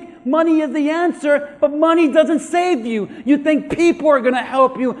think money is the answer, but money doesn't save you? You think people are going to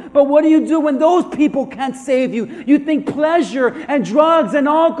help you. But what do you do when those people can't save you? You think pleasure and drugs and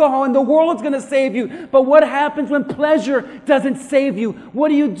alcohol and the world's going to save you. But what happens when pleasure doesn't save you? What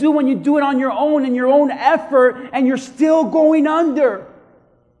do you do when you do it on your own in your own effort and you're still going under?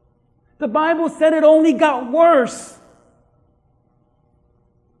 The Bible said it only got worse.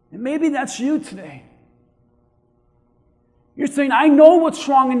 And maybe that's you today. You're saying, I know what's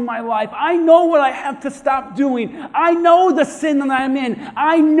wrong in my life. I know what I have to stop doing. I know the sin that I'm in.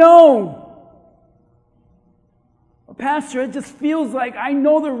 I know. Well, Pastor, it just feels like I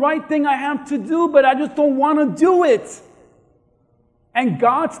know the right thing I have to do, but I just don't want to do it. And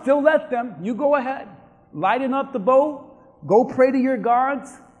God still let them. You go ahead. Lighten up the boat. Go pray to your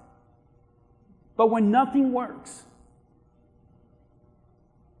gods. But when nothing works,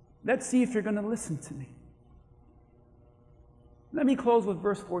 let's see if you're going to listen to me. Let me close with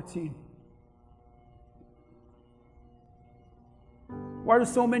verse 14. Why do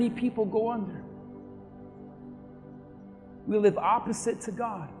so many people go under? We live opposite to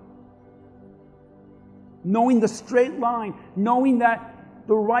God. Knowing the straight line, knowing that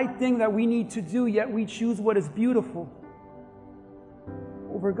the right thing that we need to do, yet we choose what is beautiful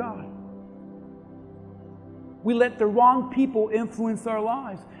over God. We let the wrong people influence our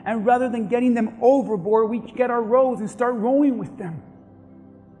lives. And rather than getting them overboard, we get our rows and start rowing with them.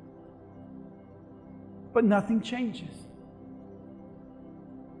 But nothing changes.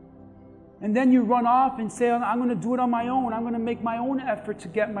 And then you run off and say, I'm going to do it on my own. I'm going to make my own effort to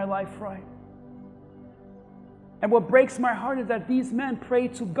get my life right. And what breaks my heart is that these men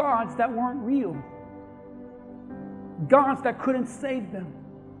prayed to gods that weren't real. Gods that couldn't save them.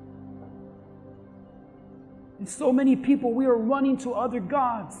 And so many people, we are running to other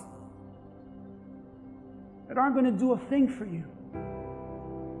gods that aren't going to do a thing for you.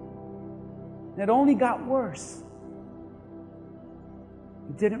 And it only got worse.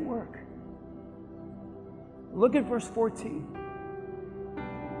 It didn't work. Look at verse 14.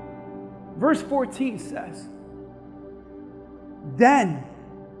 Verse 14 says, then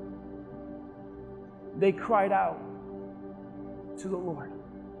they cried out to the Lord.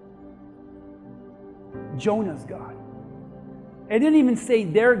 Jonah's God. It didn't even say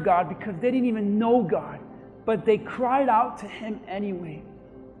their God because they didn't even know God. But they cried out to him anyway.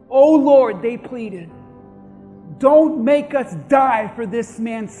 Oh Lord, they pleaded, don't make us die for this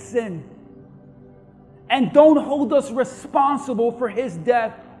man's sin. And don't hold us responsible for his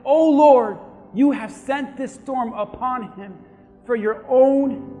death. Oh Lord, you have sent this storm upon him for your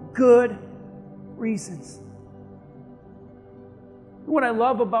own good reasons. What I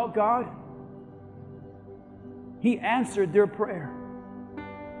love about God, He answered their prayer.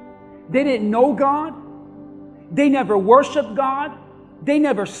 They didn't know God. They never worshiped God. They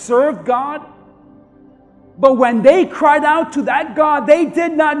never served God. But when they cried out to that God they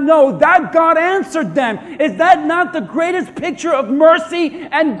did not know, that God answered them. Is that not the greatest picture of mercy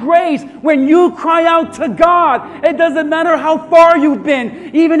and grace? When you cry out to God, it doesn't matter how far you've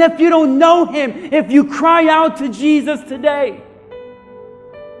been, even if you don't know Him, if you cry out to Jesus today,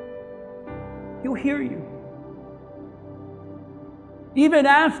 He'll hear you. Even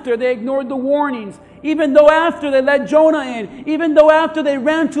after they ignored the warnings, even though after they let Jonah in, even though after they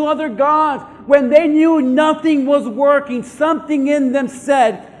ran to other gods, when they knew nothing was working, something in them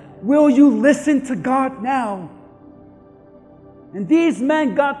said, will you listen to God now? And these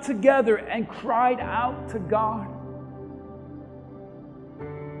men got together and cried out to God.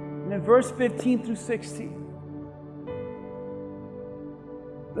 And in verse 15 through 16,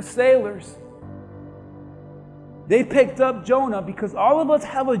 the sailors, they picked up Jonah, because all of us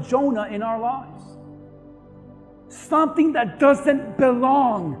have a Jonah in our lives. Something that doesn't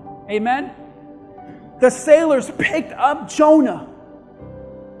belong. Amen? The sailors picked up Jonah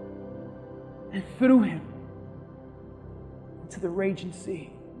and threw him into the raging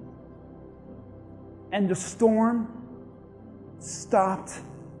sea. And the storm stopped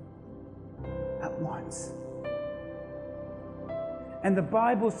at once. And the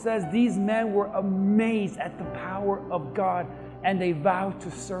Bible says these men were amazed at the power of God, and they vowed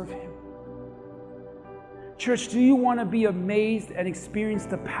to serve Him. Church, do you want to be amazed and experience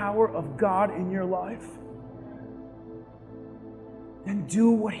the power of God in your life? Then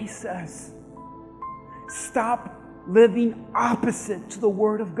do what He says. Stop living opposite to the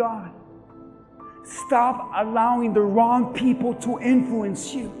Word of God. Stop allowing the wrong people to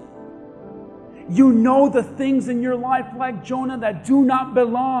influence you. You know the things in your life, like Jonah, that do not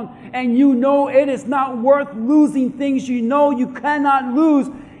belong. And you know it is not worth losing things you know you cannot lose.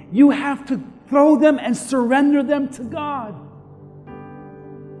 You have to throw them and surrender them to God.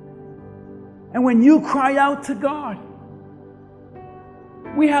 And when you cry out to God,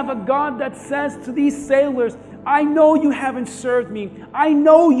 we have a God that says to these sailors, I know you haven't served me. I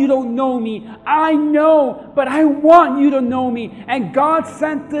know you don't know me. I know, but I want you to know me. And God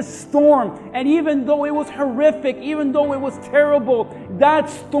sent this storm. And even though it was horrific, even though it was terrible,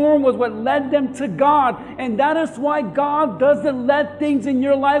 that storm was what led them to God. And that is why God doesn't let things in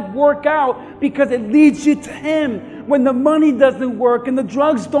your life work out, because it leads you to Him. When the money doesn't work, and the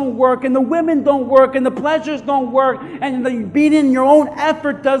drugs don't work, and the women don't work, and the pleasures don't work, and the beating your own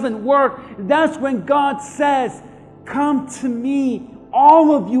effort doesn't work, that's when God says, come to me,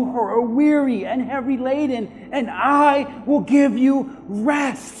 all of you who are weary and heavy laden, and I will give you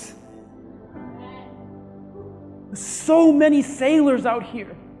rest. So many sailors out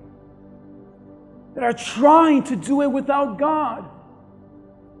here that are trying to do it without God.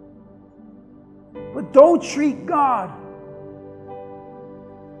 But don't treat God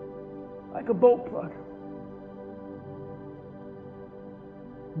like a boat plug.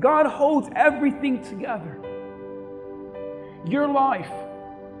 God holds everything together. Your life,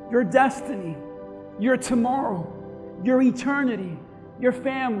 your destiny, your tomorrow, your eternity, your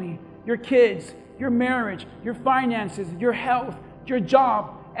family, your kids, your marriage, your finances, your health, your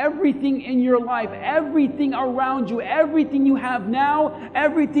job, everything in your life, everything around you, everything you have now,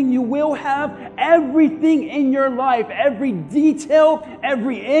 everything you will have, everything in your life, every detail,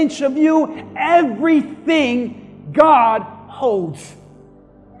 every inch of you, everything God holds.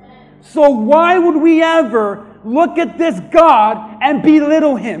 So why would we ever look at this God and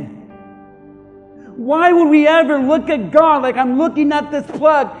belittle Him? Why would we ever look at God like I'm looking at this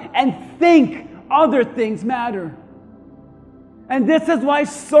plug and think other things matter? And this is why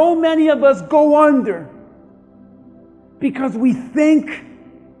so many of us go under. Because we think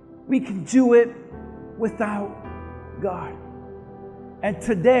we can do it without God. And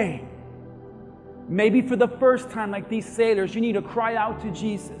today, maybe for the first time, like these sailors, you need to cry out to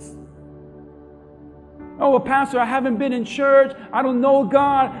Jesus. Oh, well, Pastor, I haven't been in church. I don't know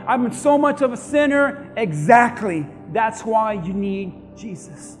God. I'm so much of a sinner. Exactly. That's why you need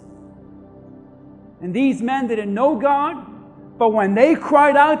Jesus. And these men didn't know God. But when they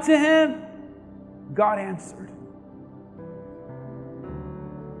cried out to Him, God answered.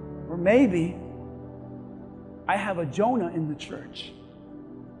 Or maybe I have a Jonah in the church.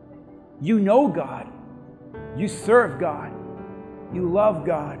 You know God, You serve God. You love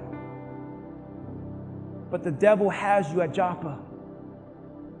God. But the devil has you at Joppa.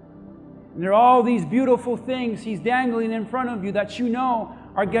 And there are all these beautiful things he's dangling in front of you that you know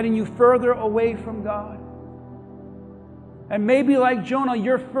are getting you further away from God. And maybe like Jonah,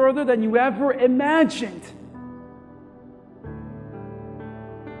 you're further than you ever imagined.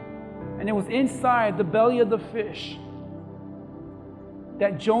 And it was inside the belly of the fish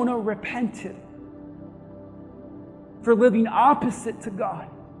that Jonah repented for living opposite to God.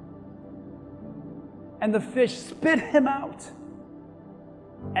 And the fish spit him out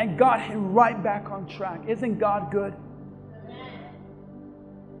and got him right back on track. Isn't God good?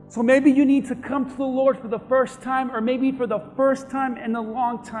 So maybe you need to come to the Lord for the first time, or maybe for the first time in a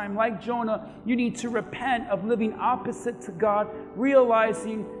long time. Like Jonah, you need to repent of living opposite to God,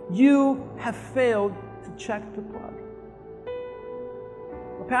 realizing you have failed to check the plug.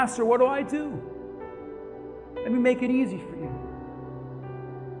 Well, Pastor, what do I do? Let me make it easy for you.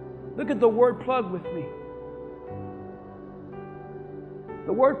 Look at the word plug with me.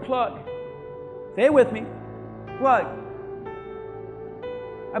 The word plug. Say it with me. Plug.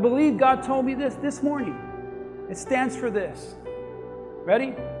 I believe God told me this morning. It stands for this.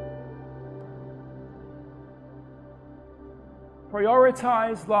 Ready?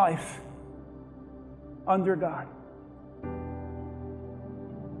 Prioritize life under God.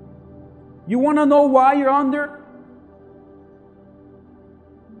 You want to know why you're under?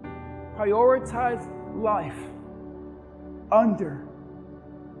 Prioritize life under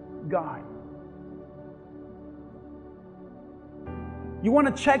God. You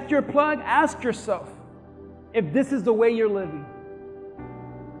want to check your plug? Ask yourself if this is the way you're living.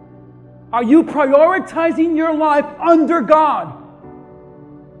 Are you prioritizing your life under God?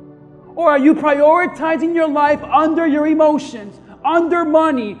 Or are you prioritizing your life under your emotions, under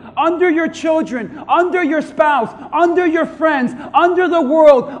money, under your children, under your spouse, under your friends, under the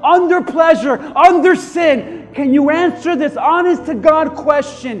world, under pleasure, under sin? Can you answer this honest to God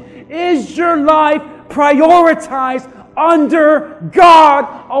question? Is your life prioritized under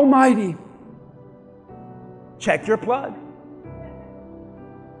God Almighty? Check your plug.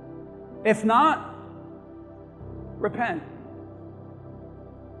 If not, repent.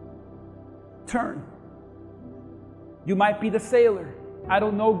 Turn. You might be the sailor. I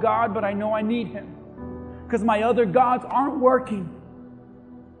don't know God, but I know I need Him because my other gods aren't working.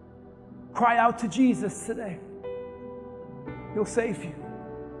 Cry out to Jesus today. He'll save you.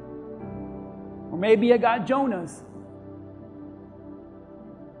 Or maybe you got Jonah's.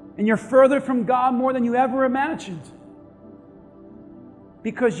 And you're further from God more than you ever imagined.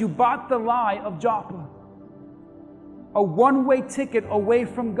 Because you bought the lie of Joppa. A one-way ticket away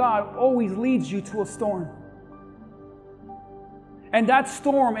from God always leads you to a storm. And that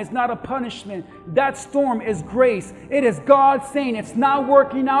storm is not a punishment. That storm is grace. It is God saying, it's not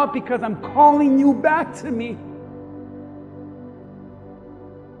working out because I'm calling you back to me.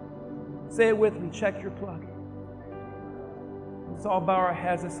 Say it with me. Check your plug. Let's all bow our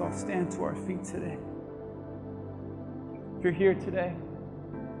heads. Let's all stand to our feet today. If you're here today,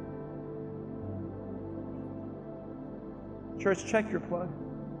 church, check your plug.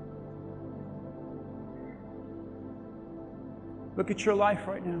 Look at your life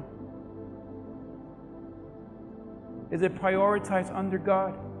right now. Is it prioritized under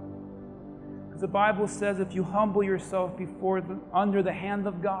God? Because the Bible says if you humble yourself under the hand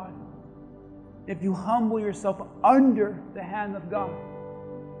of God, if you humble yourself under the hand of God,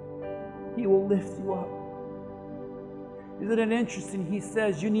 He will lift you up. Isn't it interesting? He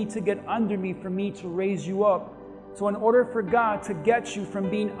says, you need to get under me for me to raise you up. So in order for God to get you from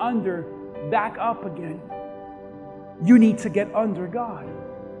being under back up again, you need to get under God.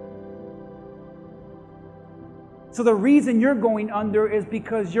 So the reason you're going under is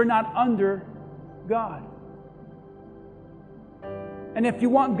because you're not under God. And if you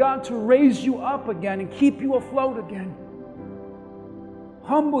want God to raise you up again and keep you afloat again,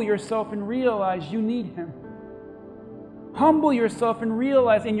 humble yourself and realize you need Him. Humble yourself and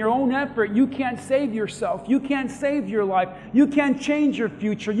realize in your own effort you can't save yourself. You can't save your life. You can't change your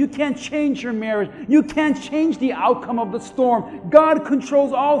future. You can't change your marriage. You can't change the outcome of the storm. God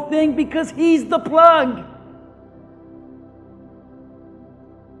controls all things because He's the plug.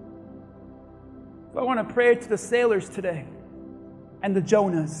 So I want to pray to the sailors today and the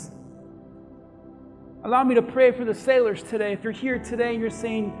Jonahs. Allow me to pray for the sailors today. If you're here today and you're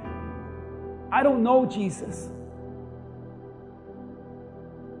saying, I don't know Jesus.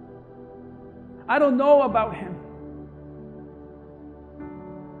 I don't know about Him.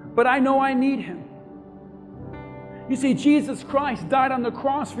 But I know I need Him. You see, Jesus Christ died on the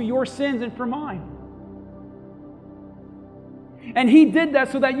cross for your sins and for mine. And He did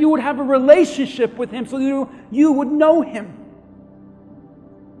that so that you would have a relationship with Him, so you would know Him.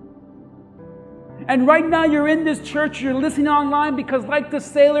 And right now you're in this church, you're listening online because like the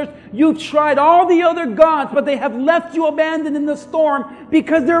sailors, you've tried all the other gods, but they have left you abandoned in the storm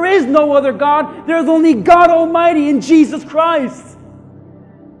because there is no other God. There's only God Almighty in Jesus Christ.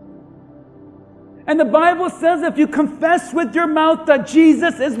 And the Bible says if you confess with your mouth that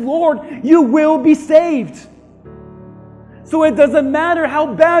Jesus is Lord, you will be saved. So it doesn't matter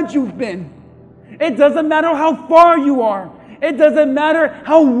how bad you've been. It doesn't matter how far you are. It doesn't matter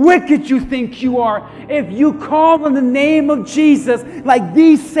how wicked you think you are. If you call on the name of Jesus like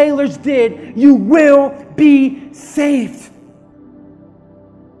these sailors did, you will be saved.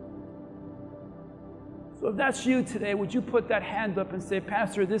 So if that's you today, would you put that hand up and say,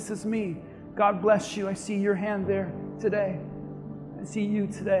 Pastor, this is me. God bless you. I see your hand there today. I see you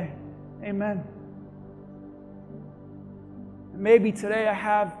today. Amen. Maybe today I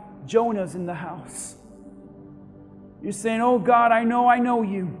have Jonahs in the house. You're saying, oh God, I know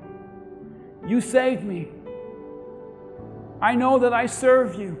you. You saved me. I know that I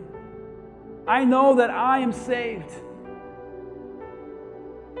serve you. I know that I am saved.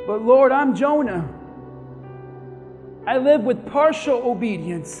 But Lord, I'm Jonah. I live with partial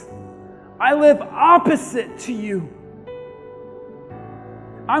obedience. I live opposite to you.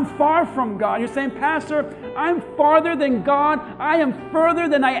 I'm far from God. You're saying, Pastor, I'm farther than God. I am further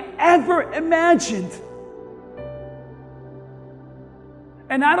than I ever imagined.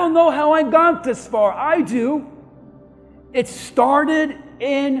 And I don't know how I got this far. I do. It started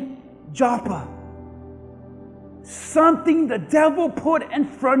in Joppa. Something the devil put in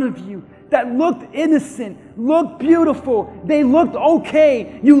front of you that looked innocent, looked beautiful. They looked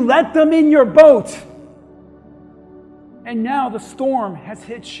okay. You let them in your boat. And now the storm has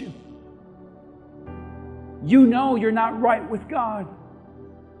hit you. You know you're not right with God.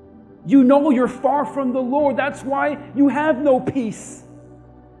 You know you're far from the Lord. That's why you have no peace.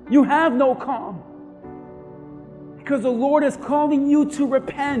 You have no calm. Because the Lord is calling you to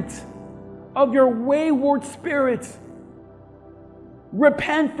repent of your wayward spirit.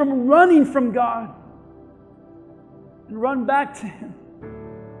 Repent from running from God and run back to Him.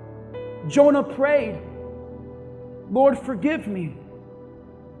 Jonah prayed, Lord, forgive me.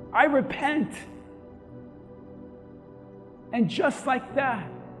 I repent. And just like that,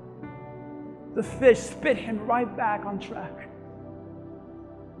 the fish spit him right back on track.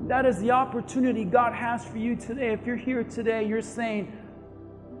 That is the opportunity God has for you today. If you're here today, you're saying,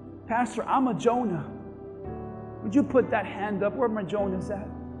 Pastor, I'm a Jonah. Would you put that hand up? Where my Jonah's at?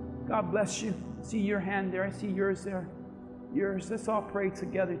 God bless you. I see your hand there. I see yours there. Yours. Let's all pray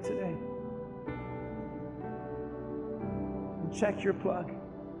together today. And check your plug.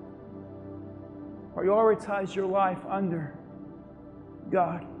 Prioritize your life under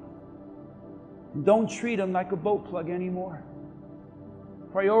God. And don't treat Him like a boat plug anymore.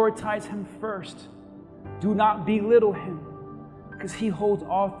 Prioritize Him first. Do not belittle Him, because He holds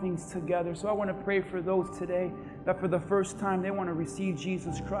all things together. So I want to pray for those today that for the first time they want to receive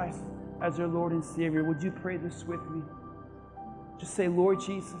Jesus Christ as their Lord and Savior. Would you pray this with me? Just say, Lord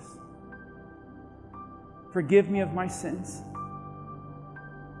Jesus, forgive me of my sins.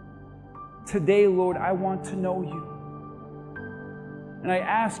 Today, Lord, I want to know you. And I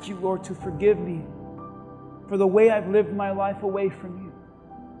ask you, Lord, to forgive me for the way I've lived my life away from you.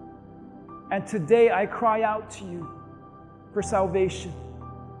 And today I cry out to you for salvation.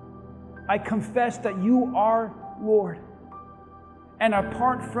 I confess that you are Lord. And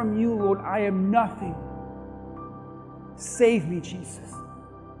apart from you, Lord, I am nothing. Save me, Jesus.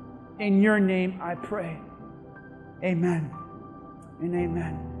 In your name I pray. Amen and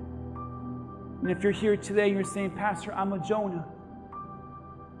amen. And if you're here today and you're saying, Pastor, I'm a Jonah.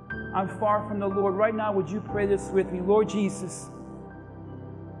 I'm far from the Lord. Right now, would you pray this with me? Lord Jesus,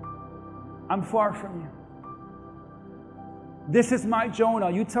 I'm far from you. This is my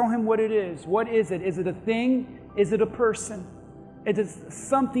Jonah. You tell Him what it is. What is it? Is it a thing? Is it a person? Is it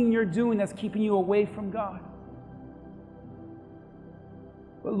something you're doing that's keeping you away from God?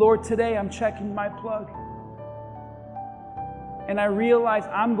 But Lord, today I'm checking my plug. And I realize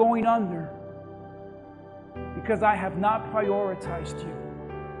I'm going under because I have not prioritized you.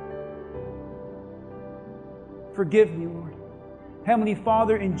 Forgive me, Lord. Heavenly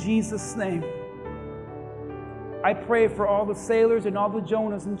Father, in Jesus' name, I pray for all the sailors and all the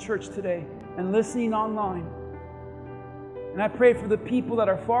Jonahs in church today and listening online. And I pray for the people that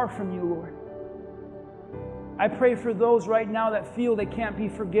are far from you, Lord. I pray for those right now that feel they can't be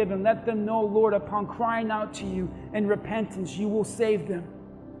forgiven. Let them know, Lord, upon crying out to you in repentance, you will save them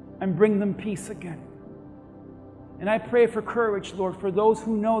and bring them peace again. And I pray for courage, Lord, for those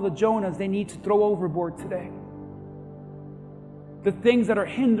who know the Jonahs they need to throw overboard today. The things that are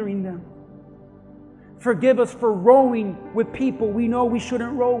hindering them. Forgive us for rowing with people we know we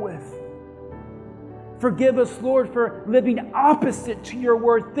shouldn't row with. Forgive us, Lord, for living opposite to your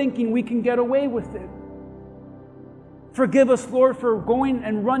word, thinking we can get away with it. Forgive us, Lord, for going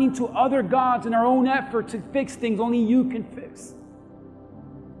and running to other gods in our own effort to fix things only you can fix.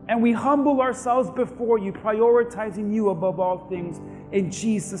 And we humble ourselves before you, prioritizing you above all things. In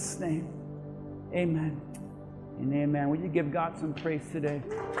Jesus' name, amen and amen. Will you give God some praise today?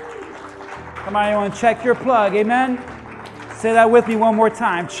 Come on, everyone, check your plug. Amen? Say that with me one more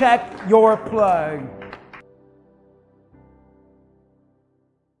time. Check your plug.